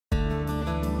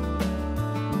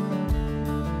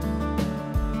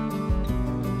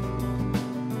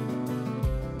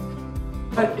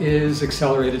What is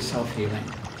accelerated self-healing?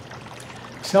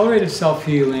 Accelerated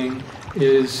self-healing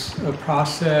is a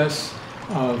process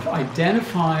of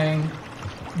identifying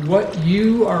what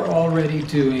you are already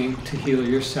doing to heal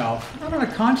yourself, not on a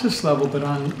conscious level, but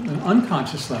on an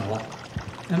unconscious level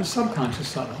and a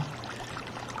subconscious level,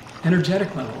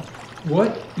 energetic level.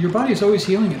 What your body is always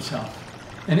healing itself,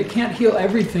 and it can't heal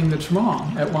everything that's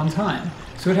wrong at one time.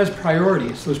 So it has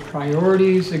priorities. Those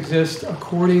priorities exist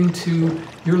according to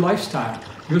your lifestyle,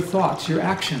 your thoughts, your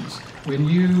actions. When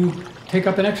you take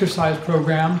up an exercise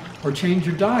program or change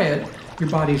your diet, your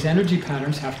body's energy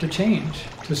patterns have to change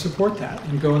to support that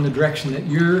and go in the direction that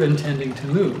you're intending to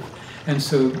move. And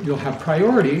so you'll have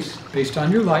priorities based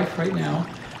on your life right now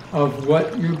of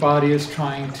what your body is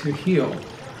trying to heal,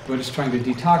 what it's trying to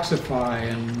detoxify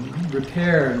and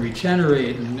repair and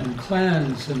regenerate and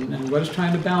cleanse, and what it's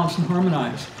trying to balance and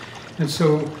harmonize. And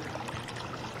so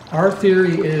our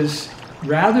theory is,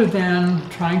 rather than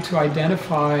trying to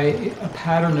identify a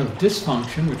pattern of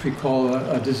dysfunction, which we call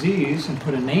a disease, and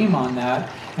put a name on that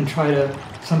and try to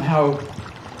somehow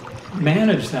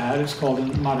manage that, it's called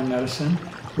in modern medicine,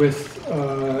 with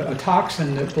a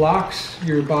toxin that blocks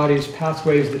your body's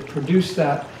pathways that produce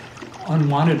that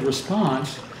unwanted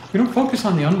response, we don't focus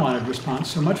on the unwanted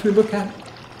response so much. We look at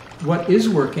what is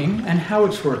working and how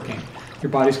it's working. Your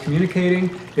body's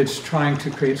communicating, it's trying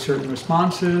to create certain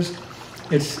responses,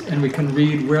 and we can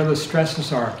read where the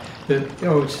stresses are. The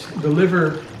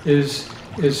liver is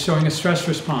showing a stress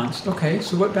response. Okay,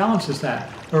 so what balances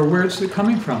that? Or where is it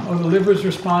coming from? Oh, the liver is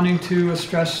responding to a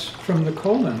stress from the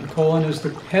colon. The colon is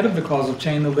the head of the causal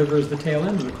chain, the liver is the tail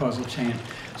end of the causal chain.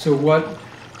 So what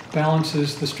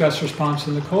balances the stress response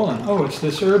in the colon? Oh, it's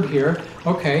this herb here.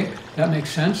 Okay, that makes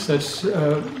sense. That's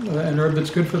an herb that's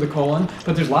good for the colon,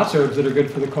 but there's lots of herbs that are good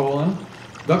for the colon,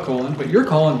 but your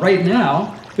colon right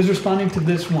now is responding to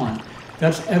this one.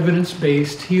 That's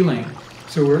evidence-based healing.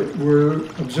 So we're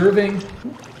observing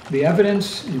the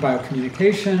evidence in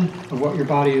biocommunication of what your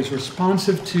body is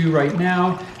responsive to right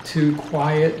now to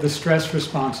quiet the stress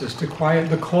responses, to quiet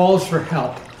the calls for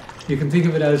help. You can think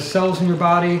of it as cells in your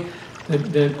body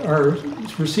that are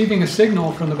receiving a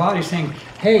signal from the body saying,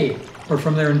 hey, or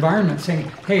from their environment saying,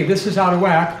 hey, this is out of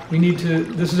whack,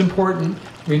 this is important,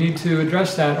 we need to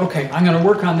address that. Okay, I'm going to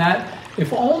work on that.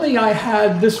 If only I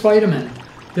had this vitamin,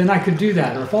 then I could do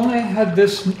that. Or if only I had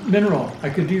this mineral, I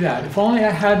could do that. If only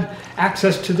I had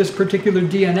access to this particular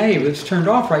DNA that's turned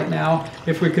off right now,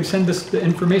 if we could send this the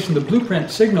information, the blueprint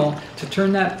signal to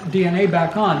turn that DNA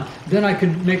back on, then I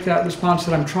could make that response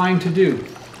that I'm trying to do.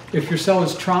 If your cell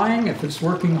is trying, if it's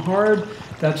working hard,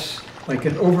 that's like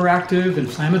an overactive,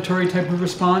 inflammatory type of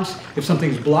response. If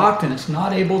something's blocked and it's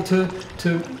not able to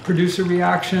produce a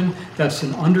reaction, that's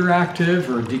an underactive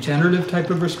or degenerative type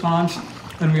of response.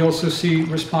 And we also see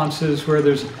responses where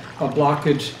there's a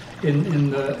blockage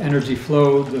in the energy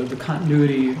flow, the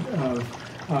continuity of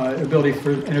ability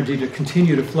for energy to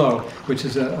continue to flow, which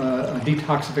is a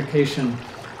detoxification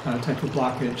type of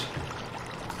blockage.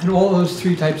 And all those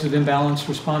three types of imbalanced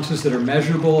responses that are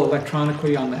measurable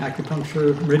electronically on the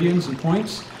acupuncture meridians and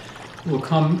points will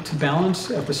come to balance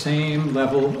at the same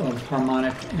level of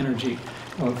harmonic energy,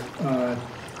 of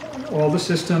all the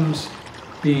systems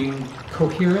being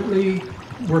coherently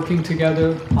working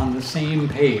together on the same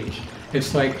page.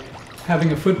 It's like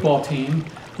having a football team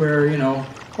where,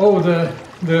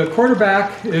 the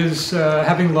quarterback is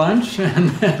having lunch and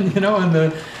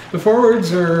the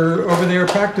forwards are over there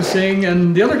practicing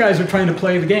and the other guys are trying to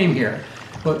play the game here.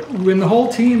 But when the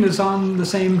whole team is on the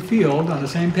same field, on the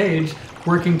same page,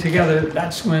 working together,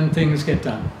 that's when things get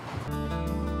done.